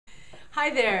Hi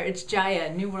there, it's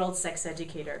Jaiya, New World Sex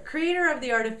Educator, creator of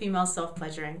the art of female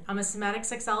self-pleasuring. I'm a somatic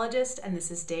sexologist, and this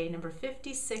is day number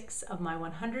 56 of my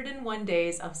 101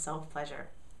 days of self-pleasure.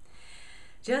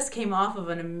 Just came off of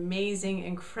an amazing,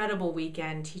 incredible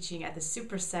weekend teaching at the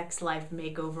Super Sex Life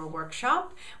Makeover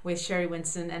Workshop with Sherry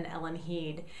Winston and Ellen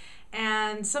Heed.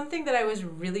 And something that I was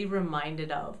really reminded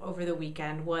of over the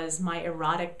weekend was my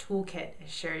erotic toolkit,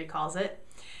 as Sherry calls it.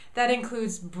 That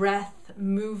includes breath,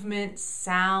 movement,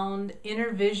 sound,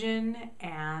 inner vision,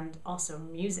 and also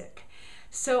music.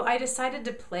 So I decided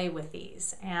to play with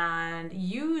these and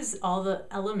use all the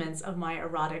elements of my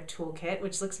erotic toolkit,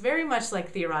 which looks very much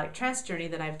like the erotic trance journey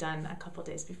that I've done a couple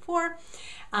days before.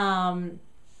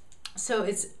 So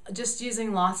it's just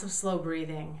using lots of slow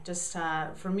breathing. Just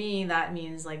for me, that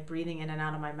means like breathing in and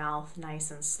out of my mouth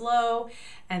nice and slow,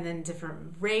 and then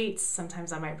different rates.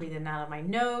 Sometimes I might breathe in and out of my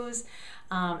nose,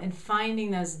 and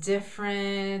finding those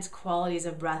different qualities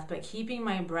of breath, but keeping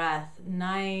my breath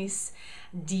nice,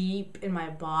 deep in my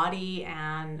body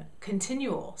and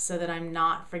continual, so that I'm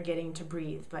not forgetting to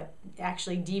breathe, but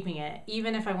actually deepening it.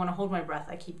 Even if I want to hold my breath,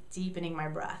 I keep deepening my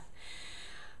breath.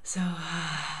 So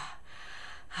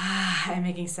I'm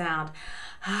making sound.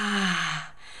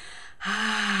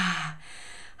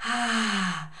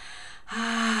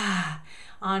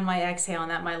 On my exhale,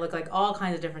 and that might look like all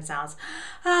kinds of different sounds.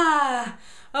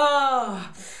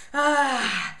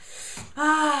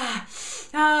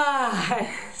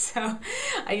 So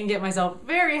I can get myself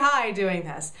very high doing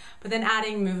this, but then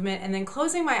adding movement and then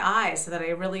closing my eyes so that I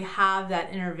really have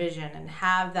that inner vision and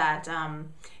have that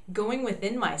going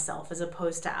within myself as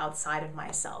opposed to outside of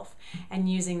myself, and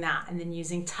using that, and then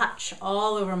using touch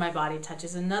all over my body. Touch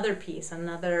is another piece,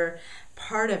 another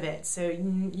part of it. So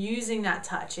using that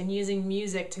touch and using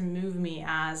music to move me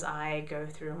as I go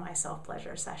through my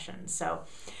self-pleasure sessions. So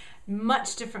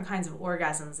much different kinds of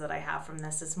orgasms that I have from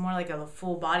this. It's more like a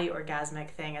full body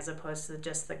orgasmic thing as opposed to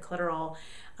just the clitoral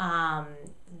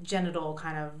genital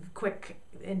kind of quick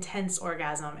intense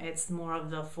orgasm. It's more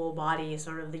of the full body,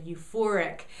 sort of the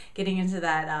euphoric, getting into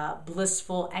that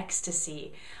blissful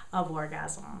ecstasy of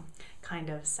orgasm kind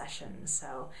of session.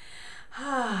 So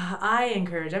I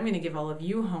encourage, I'm going to give all of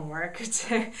you homework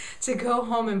to go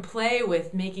home and play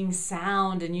with making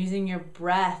sound and using your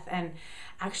breath and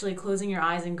actually closing your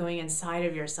eyes and going inside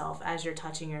of yourself as you're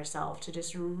touching yourself, to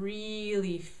just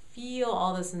really feel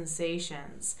all the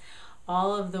sensations,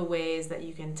 all of the ways that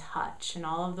you can touch, and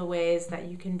all of the ways that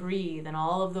you can breathe, and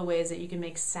all of the ways that you can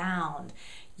make sound.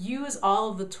 Use all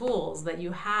of the tools that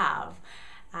you have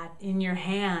in your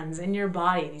hands, in your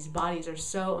body. These bodies are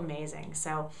so amazing.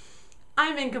 So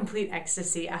I'm in complete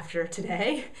ecstasy after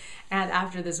today and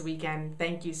after this weekend.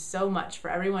 Thank you so much for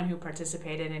everyone who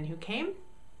participated and who came.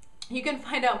 You can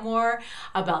find out more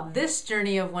about this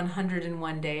journey of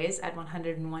 101 days at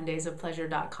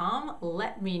 101daysofpleasure.com.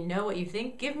 Let me know what you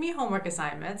think. Give me homework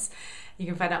assignments. You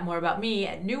can find out more about me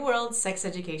at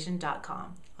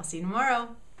newworldsexeducation.com. I'll see you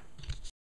tomorrow.